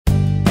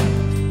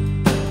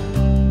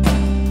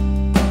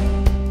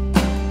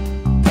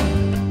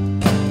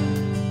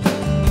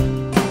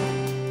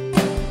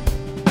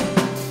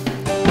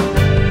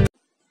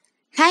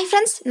Hi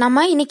friends,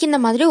 நம்ம இன்னைக்கு இந்த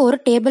மாதிரி ஒரு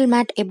டேபிள்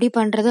மேட் எப்படி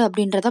பண்ணுறது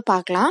அப்படின்றத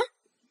பார்க்கலாம்.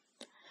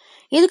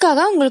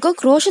 இதுக்காக உங்களுக்கு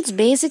க்ரோஷெட்ஸ்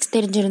பேசிக்ஸ்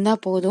தெரிஞ்சிருந்தா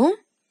போதும்.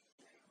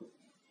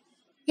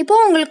 இப்போ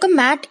உங்களுக்கு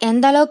மேட்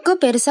எந்த அளவுக்கு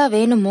பெருசாக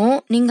வேணுமோ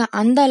நீங்கள்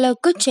அந்த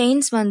அளவுக்கு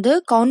செயின்ஸ்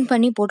கவுண்ட்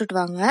பண்ணி போட்டுட்டு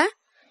வாங்க.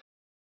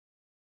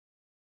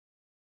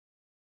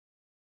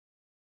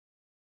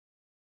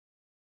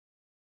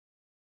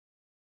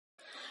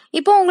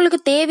 இப்போ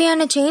உங்களுக்கு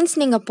தேவையான செயின்ஸ்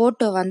நீங்கள்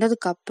போட்டு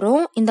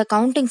வந்ததுக்கப்புறம் இந்த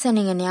கவுண்டிங்ஸை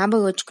நீங்கள்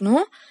ஞாபகம்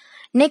வச்சுக்கணும்.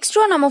 நெக்ஸ்ட்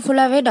ரோ நம்ம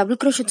ஃபுல்லாகவே டபுள்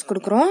க்ரோஷெட்ஸ்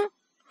கொடுக்குறோம்.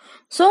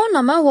 ஸோ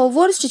நம்ம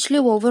ஒவ்வொரு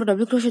ஸ்டிச்லேயும் ஒவ்வொரு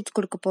டபுள் க்ரோஷெட்ஸ்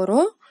கொடுக்க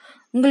போகிறோம்.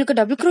 உங்களுக்கு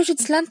டபுள்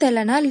க்ரோஷெட்ஸ்லாம்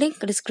தெரியலனா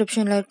லிங்க்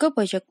டிஸ்கிரிப்ஷனில் இருக்குது,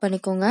 போய் செக்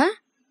பண்ணிக்கோங்க.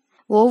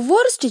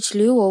 ஒவ்வொரு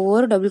ஸ்டிச்லேயும்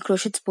ஒவ்வொரு டபுள்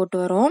க்ரோஷெட்ஸ் போட்டு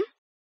வரோம்.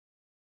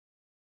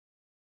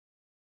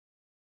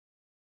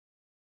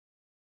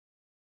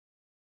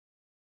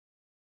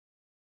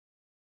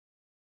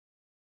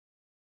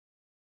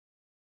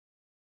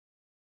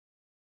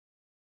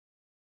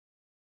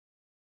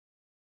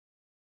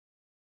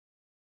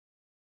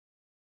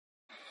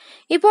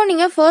 இப்போ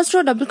நீங்கள் first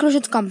row double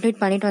crochets complete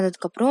பண்ணிட்டு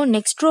வந்ததுக்கப்புறம்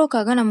நெக்ஸ்ட்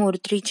ரோக்காக நம்ம ஒரு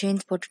 3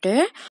 செயின்ஸ் போட்டுட்டு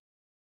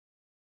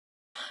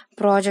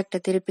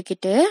ப்ராஜெக்டை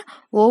திருப்பிக்கிட்டு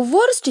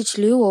ஒவ்வொரு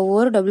ஸ்டிச்லேயும்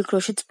ஒவ்வொரு டபுள்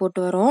க்ரோஷெட்ஸ்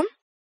போட்டு வரோம்.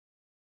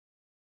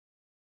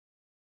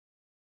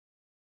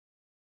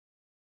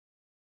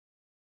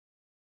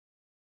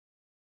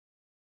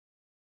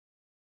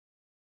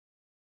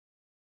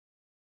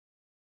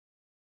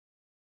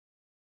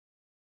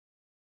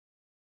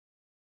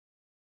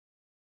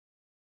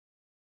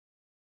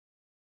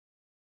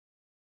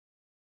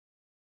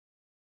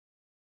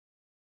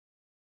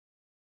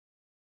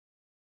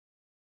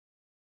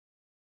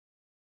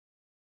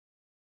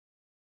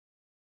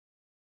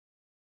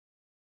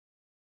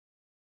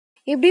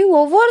 இப்படி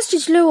ஒவ்வொரு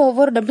ஸ்டிச்லேயும்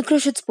ஒவ்வொரு டபுள்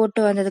க்ரோஷெட்ஸ்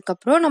போட்டு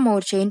வந்ததுக்கப்புறம் நம்ம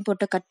ஒரு செயின்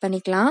போட்டு கட்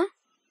பண்ணிக்கலாம்.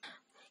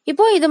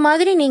 இப்போ இது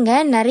மாதிரி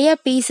நீங்கள் நிறைய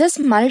பீசஸ்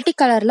மல்டி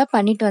கலரில்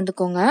பண்ணிட்டு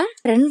வந்துக்கோங்க.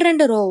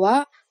 ரெண்டு ரோவாக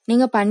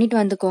நீங்கள் பண்ணிட்டு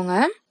வந்துக்கோங்க.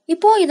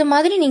 இப்போ இது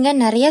மாதிரி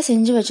நீங்கள் நிறைய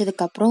செஞ்சு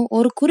வச்சதுக்கப்புறம்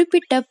ஒரு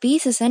குறிப்பிட்ட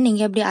பீசஸை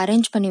நீங்கள் இப்படி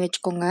அரேஞ்ச் பண்ணி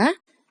வச்சுக்கோங்க.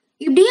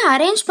 இப்படி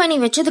அரேஞ்ச் பண்ணி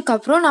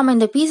வச்சதுக்கப்புறம் நம்ம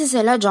இந்த பீசஸ்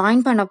எல்லாம்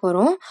ஜாயின் பண்ண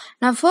போகிறோம்.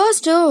 நான்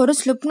ஃபர்ஸ்ட்டு ஒரு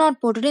ஸ்லிப்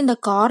நாட் போட்டுட்டு இந்த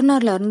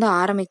கார்னரில் இருந்து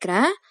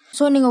ஆரம்பிக்கிறேன்.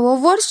 ஸோ நீங்கள்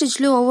ஒவ்வொரு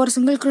ஸ்டிச்லேயும் ஒவ்வொரு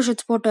சிங்கிள்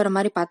க்ரோஷெட்ஸ் போட்டு வர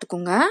மாதிரி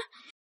பார்த்துக்கோங்க.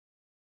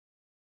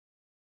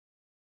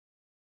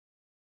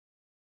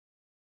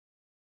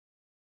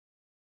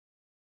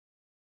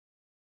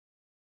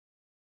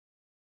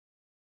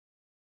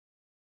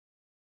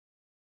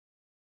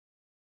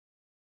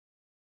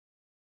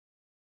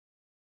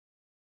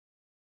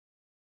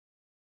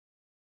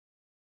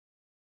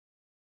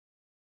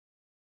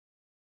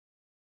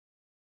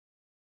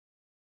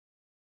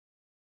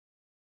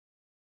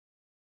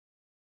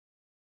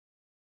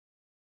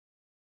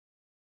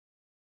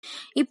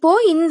 இப்போ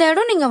இந்த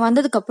இடம் நீங்கள்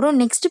வந்ததுக்கப்புறம்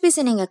நெக்ஸ்ட்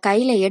பீஸை நீங்கள்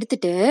கையில்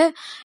எடுத்துட்டு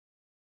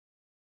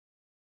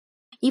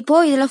இப்போ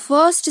இதில்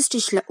ஃபர்ஸ்ட்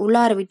ஸ்டிச்சில்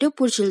உள்ளார விட்டு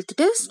பிடிச்சி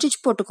இழுத்துட்டு ஸ்டிச்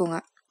போட்டுக்கோங்க.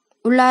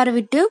 உள்ளார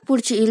விட்டு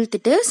பிடிச்சி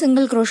இழுத்துட்டு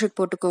சிங்கிள் க்ரோஷெட்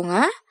போட்டுக்கோங்க.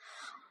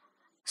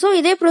 ஸோ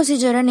இதே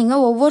ப்ரொசீஜரை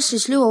நீங்கள் ஒவ்வொரு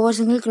ஸ்டிச்லேயும் ஒவ்வொரு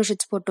சிங்கிள்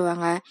க்ரோஷெட்ஸ்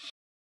போட்டுவாங்க.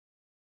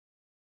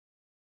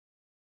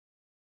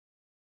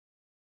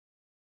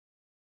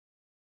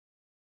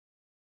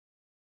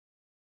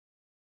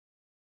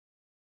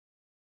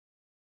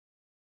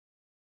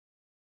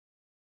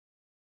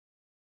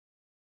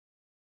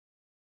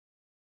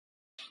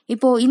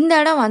 இப்போ இந்த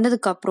இடம்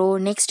வந்ததுக்கப்புறம்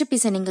நெக்ஸ்ட்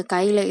பீஸை நீங்கள்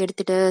கையில்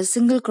எடுத்துட்டு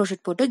சிங்கிள்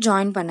க்ரோஷெட் போட்டு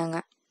ஜாயின் பண்ணுங்க.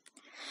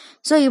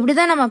 ஸோ இப்படி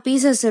தான் நம்ம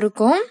பீசஸ்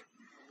இருக்கும்.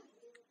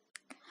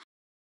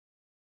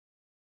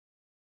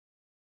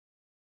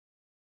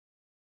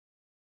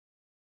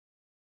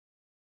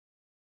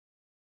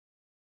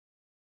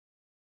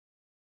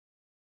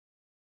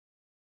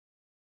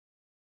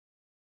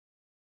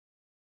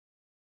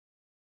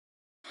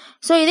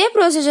 ஸோ இதே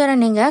ப்ரொசீஜரை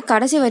நீங்கள்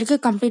கடைசி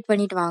வரைக்கும் கம்ப்ளீட்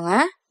பண்ணிட்டு வாங்க.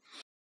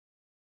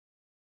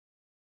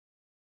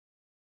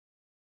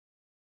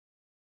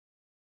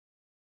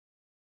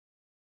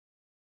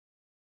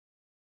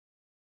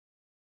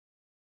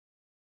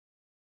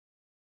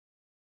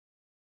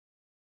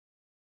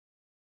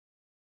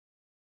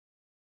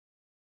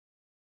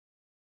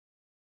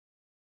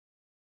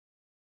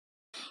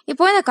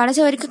 இப்போ இந்த கடைசி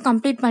வரைக்கும்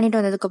கம்ப்ளீட் பண்ணிட்டு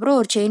வந்ததுக்கப்புறம்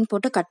ஒரு செயின்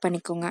போட்டு கட்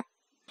பண்ணிக்கோங்க.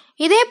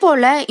 இதே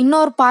போல்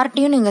இன்னொரு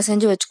பார்ட்டையும் நீங்கள்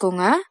செஞ்சு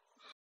வச்சுக்கோங்க.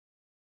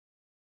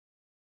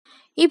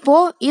 இப்போ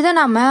இதை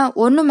நம்ம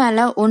ஒன்று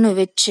மேலே ஒன்று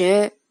வச்சு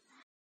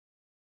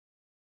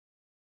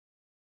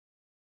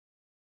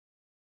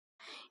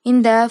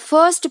இந்த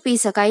ஃபர்ஸ்ட்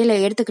பீஸை கையில்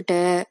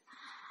எடுத்துக்கிட்டு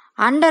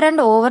அண்டர்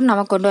அண்ட் ஓவர்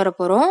நம்ம கொண்டு வர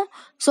போகிறோம்.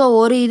 ஸோ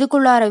ஒரு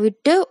இதுக்குள்ளார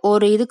விட்டு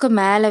ஒரு இதுக்கு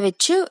மேலே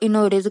வச்சு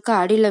இன்னொரு இதுக்கு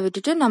அடியில்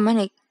விட்டுட்டு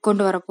நம்ம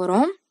கொண்டு வர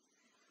போகிறோம்.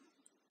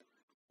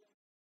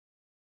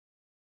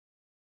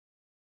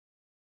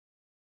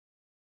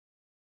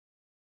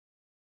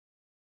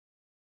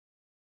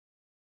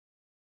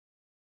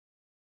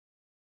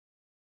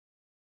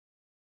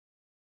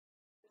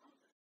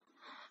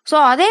 ஸோ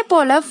அதே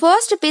போல்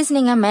ஃபர்ஸ்ட் பீஸ்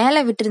நீங்கள்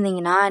மேலே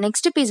விட்டுருந்தீங்கன்னா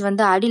நெக்ஸ்ட் பீஸ்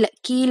அடியில்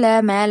கீழே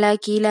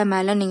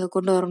மேலே நீங்கள்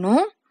கொண்டு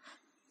வரணும்.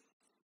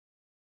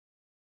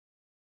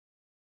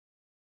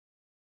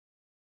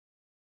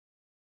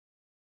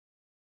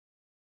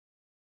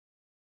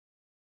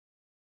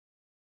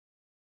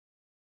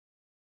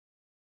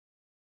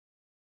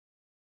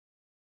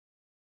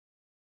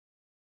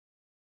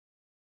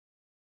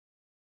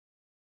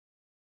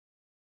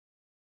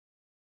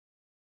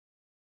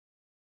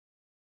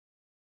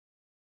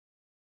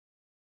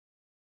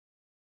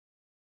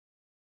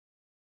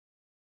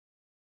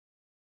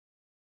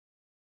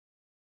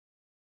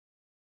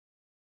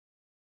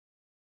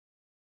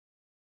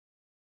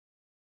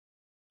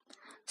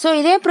 ஸோ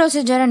இதே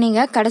ப்ரொசீஜரை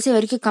நீங்கள் கடைசி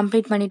வரைக்கும்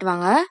கம்ப்ளீட் பண்ணிட்டு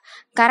வாங்க.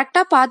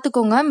 கரெக்டாக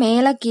பார்த்துக்கோங்க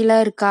மேலே கீழே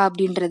இருக்கா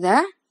அப்படின்றத.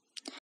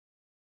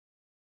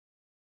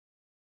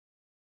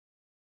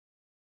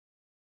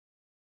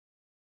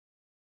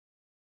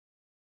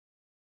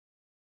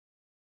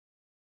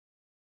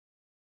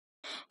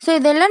 ஸோ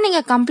இதெல்லாம்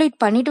நீங்கள் கம்ப்ளீட்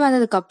பண்ணிட்டு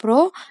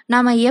வந்ததுக்கப்புறம்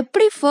நம்ம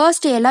எப்படி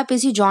ஃபர்ஸ்ட் எல்லா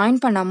பீஸையும் ஜாயின்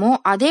பண்ணமோ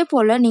அதே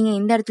போல் நீங்கள்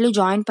இந்த இடத்துலையும்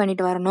ஜாயின்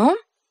பண்ணிட்டு வரணும்.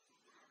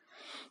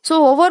 ஸோ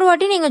ஒவ்வொரு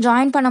வாட்டியும் நீங்கள்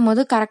ஜாயின் பண்ணும்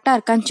போது கரெக்டாக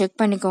இருக்கான்னு செக்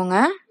பண்ணிக்கோங்க.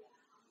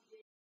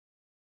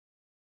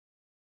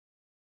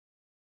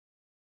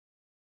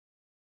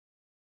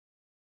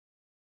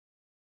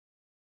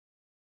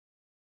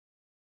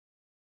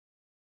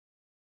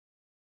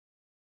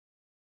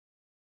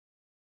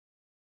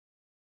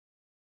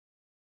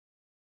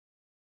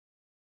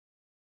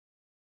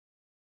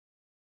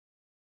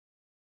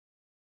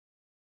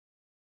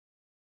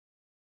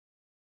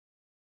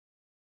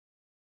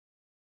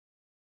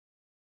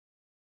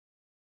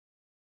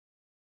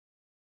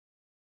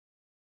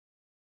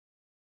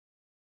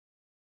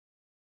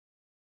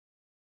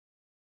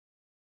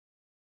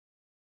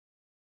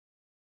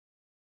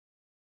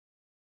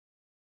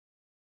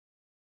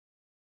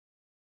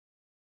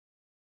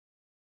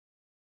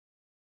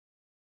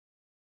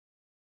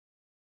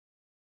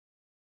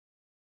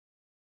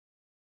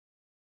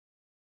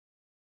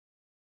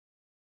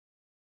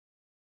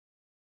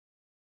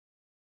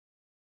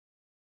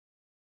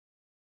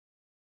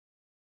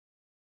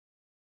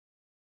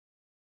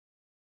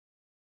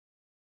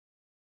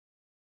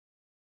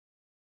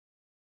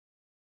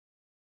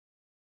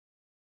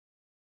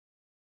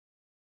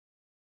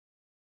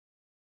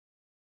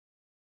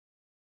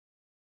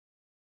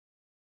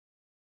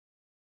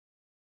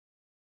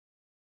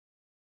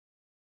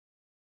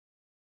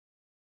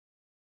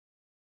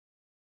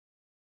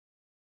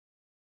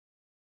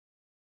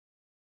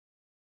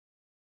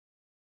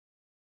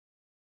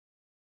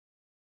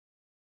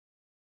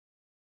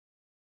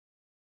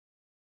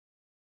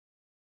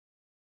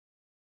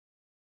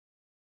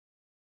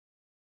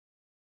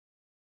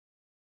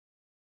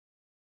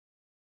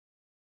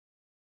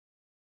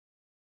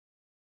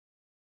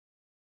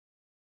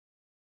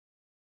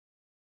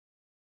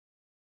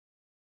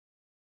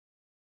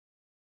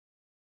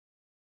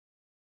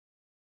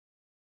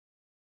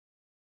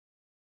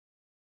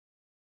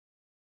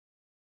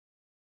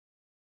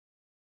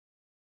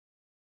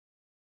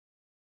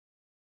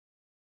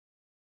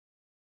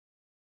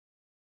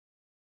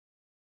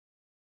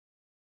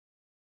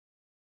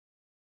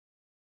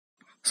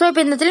 ஸோ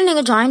இப்போ இந்த இடத்துல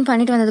நீங்கள் ஜாயின்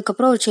பண்ணிட்டு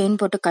வந்ததுக்கப்புறம் ஒரு செயின்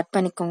போட்டு கட்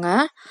பண்ணிக்கோங்க.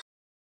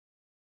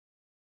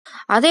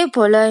 அதே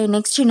போல்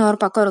நெக்ஸ்ட் இன்னொரு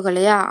பக்கம் இருக்கும்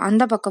இல்லையா,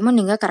 அந்த பக்கமும்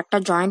நீங்கள்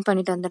கரெக்டாக ஜாயின்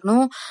பண்ணிட்டு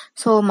வந்துடணும்.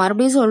 ஸோ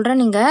மறுபடியும்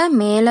சொல்கிறேன், நீங்கள்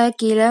மேலே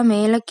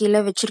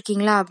கீழே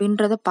வச்சுருக்கீங்களா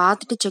அப்படின்றத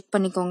பார்த்துட்டு செக்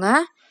பண்ணிக்கோங்க.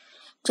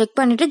 செக்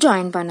பண்ணிவிட்டு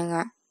ஜாயின்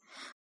பண்ணுங்கள்.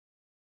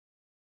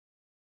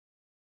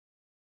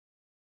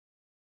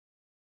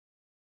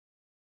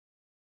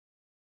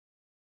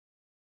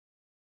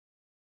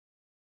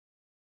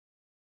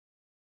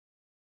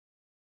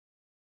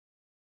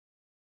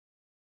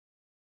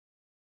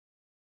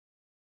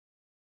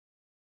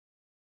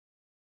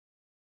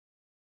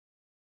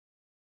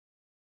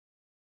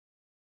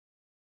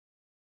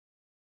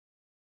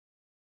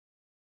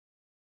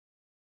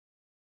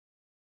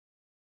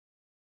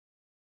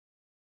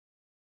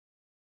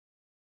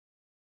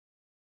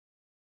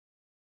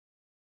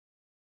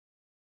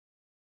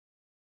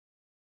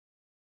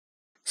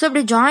 ஸோ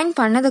இப்படி ஜாயின்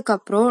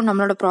பண்ணதுக்கப்புறம்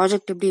நம்மளோட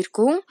ப்ராஜெக்ட் இப்படி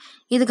இருக்கும்.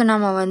 இதுக்கு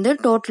நம்ம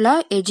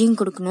டோட்டலாக எஜிங்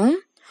கொடுக்கணும்.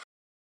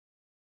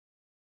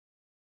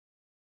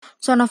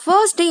 ஸோ நான்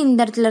ஃபர்ஸ்ட்டு இந்த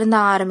இடத்துல இருந்து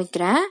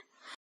ஆரம்பிக்கிறேன்.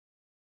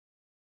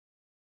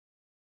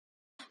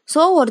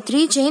 ஸோ ஒரு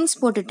 3 செயின்ஸ்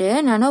போட்டுட்டு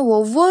நான்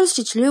ஒவ்வொரு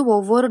ஸ்டிச்லேயும்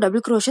ஒவ்வொரு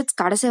டபுள்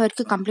க்ரோஷெட்ஸ் கடைசி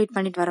வரைக்கும் கம்ப்ளீட்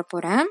பண்ணிட்டு வர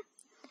போகிறேன்.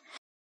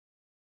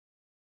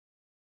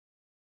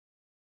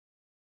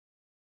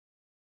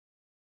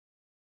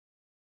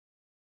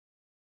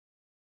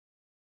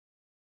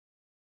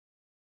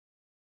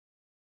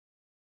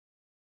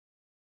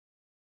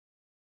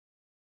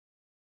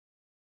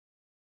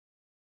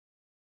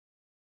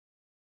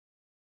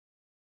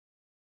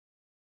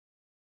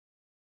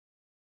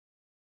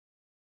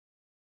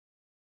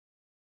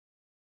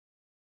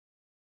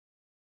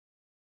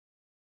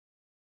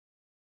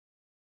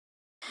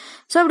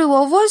 ஸோ அப்படி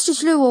ஒவ்வொரு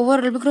ஸ்டிச்லேயும்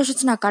ஒவ்வொரு டபுள்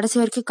க்ரோஷெட்ஸ் நான் கடைசி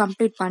வரைக்கும்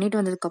கம்ப்ளீட் பண்ணிட்டு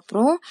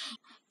வந்ததுக்கப்புறம்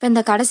இப்போ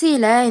இந்த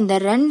கடைசியில் இந்த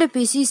 2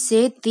 பீஸையும்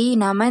சேர்த்து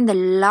நாம் இந்த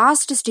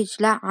லாஸ்ட்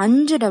ஸ்டிச்சில்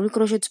 5 டபுள்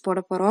க்ரோஷெட்ஸ்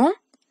போட போகிறோம்.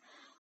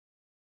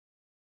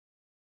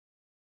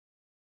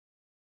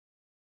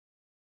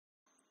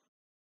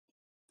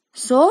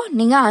 ஸோ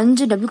நீங்கள்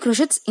 5 டபுள்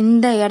க்ரோஷெட்ஸ்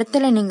இந்த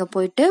இடத்துல நீங்கள்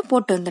போயிட்டு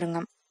போட்டு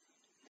வந்துடுங்க.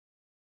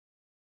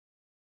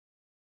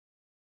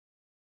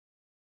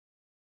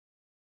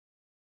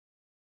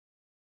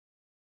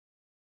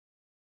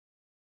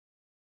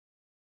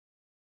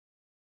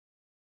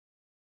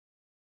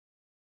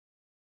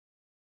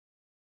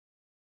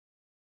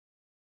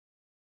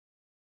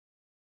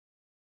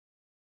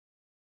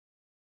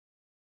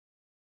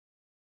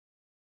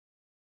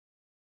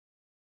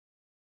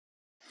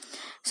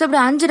 ஸோ இப்படி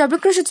 5 டபுள்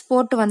க்ரோஷெட்ஸ்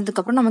போட்டு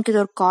வந்ததுக்கப்புறம் நமக்கு இது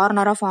ஒரு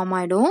கார்னராக ஃபார்ம்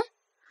ஆகிடும்.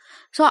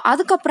 ஸோ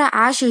அதுக்கப்புறம்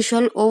ஆஸ்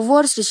யூஷுவல்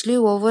ஒவ்வொரு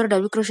ஸ்டிச்லேயும் ஒவ்வொரு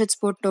டபுள்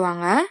க்ரோஷெட்ஸ் போட்டு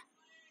வாங்க.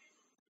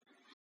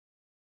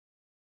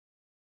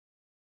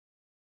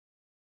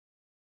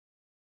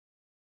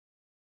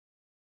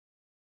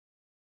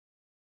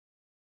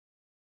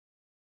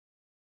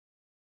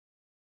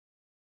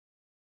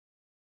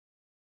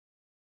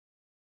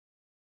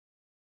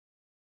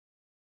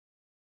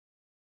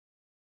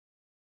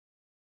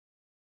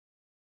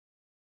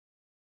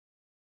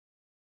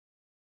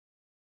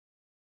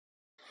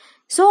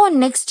 ஸோ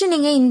நெக்ஸ்ட்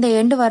நீங்கள் இந்த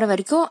எண்டு வர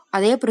வரைக்கும்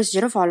அதே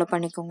ப்ரொசீஜரை ஃபாலோ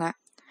பண்ணிக்கோங்க.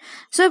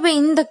 ஸோ இப்போ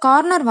இந்த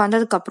கார்னர்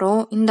வந்ததுக்கப்புறம்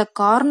இந்த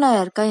கார்னர்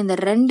இருக்க இந்த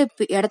 2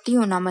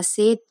 இடத்தையும் நம்ம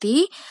சேர்த்தி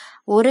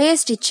ஒரே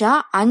ஸ்டிச்சா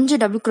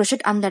 5 டபுள்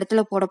க்ரோஷெட் அந்த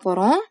இடத்துல போட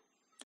போகிறோம்.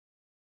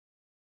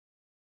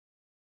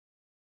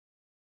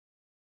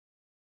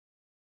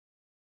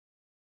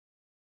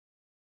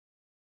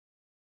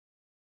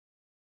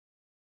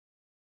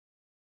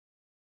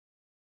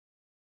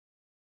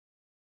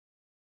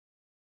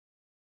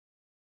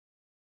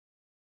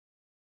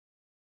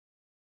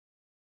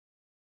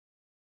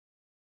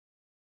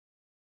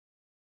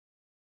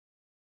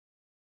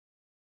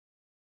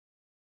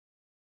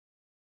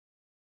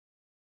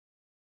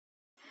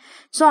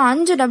 ஸோ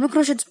 5 டபுள்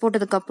க்ரோஷெட்ஸ்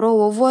போட்டதுக்கப்புறம்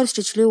ஒவ்வொரு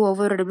ஸ்டிச்லேயும்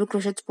ஒவ்வொரு டபுள்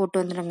க்ரோஷெட்ஸ் போட்டு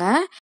வந்துடுங்க.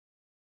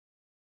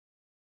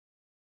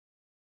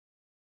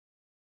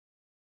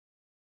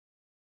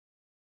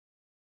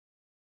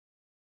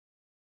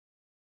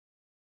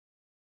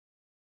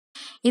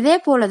 இதே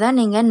போல தான்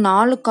நீங்கள்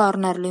 4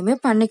 கார்னர்லையுமே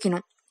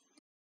பண்ணிக்கணும்.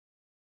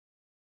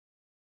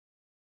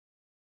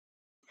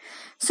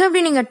 ஸோ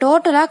இப்படி நீங்கள்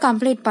டோட்டலாக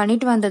கம்ப்ளீட்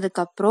பண்ணிட்டு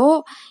வந்ததுக்கப்புறம்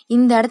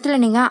இந்த இடத்துல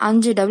நீங்கள்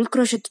 5 டபுள்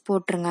க்ரோஷெட்ஸ்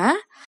போட்டுருங்க.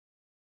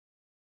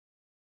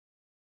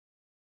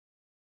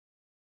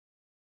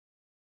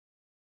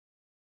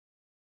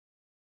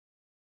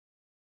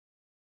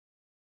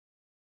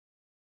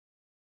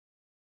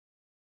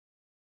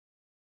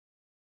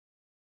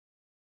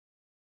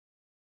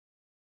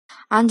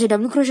 அஞ்சு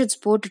டபுள் க்ரோஷெட்ஸ்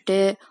போட்டுட்டு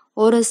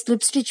ஒரு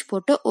ஸ்லிப் ஸ்டிச்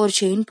போட்டு ஒரு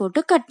செயின் போட்டு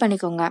கட்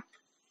பண்ணிக்கோங்க.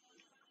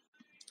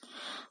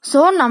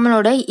 ஸோ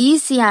நம்மளோட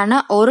ஈஸியான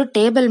ஒரு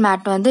டேபிள்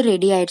மேட் வந்து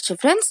ரெடி ஆயிடுச்சு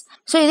ஃப்ரெண்ட்ஸ்.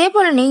 ஸோ இதே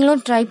போல்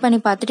நீங்களும் ட்ரை பண்ணி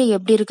பார்த்துட்டு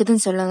எப்படி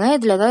இருக்குதுன்னு சொல்லுங்கள்.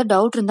 இதில் ஏதாவது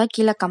டவுட் இருந்தால்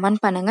கீழே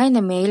கமெண்ட் பண்ணுங்கள்,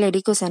 இந்த மெயில்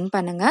ஐடிக்கும் சென்ட்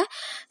பண்ணுங்கள்.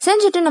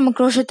 செஞ்சுட்டு நம்ம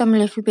க்ரோஷெட்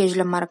தமிழ் எஃபி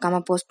பேஜில்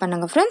மறக்காமல் போஸ்ட்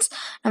பண்ணுங்கள் ஃப்ரெண்ட்ஸ்.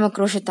 நம்ம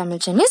க்ரோஷெட்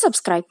தமிழ் சேனலை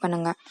சப்ஸ்கிரைப்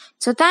பண்ணுங்கள்.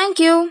 So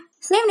thank you.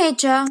 Same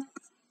nature.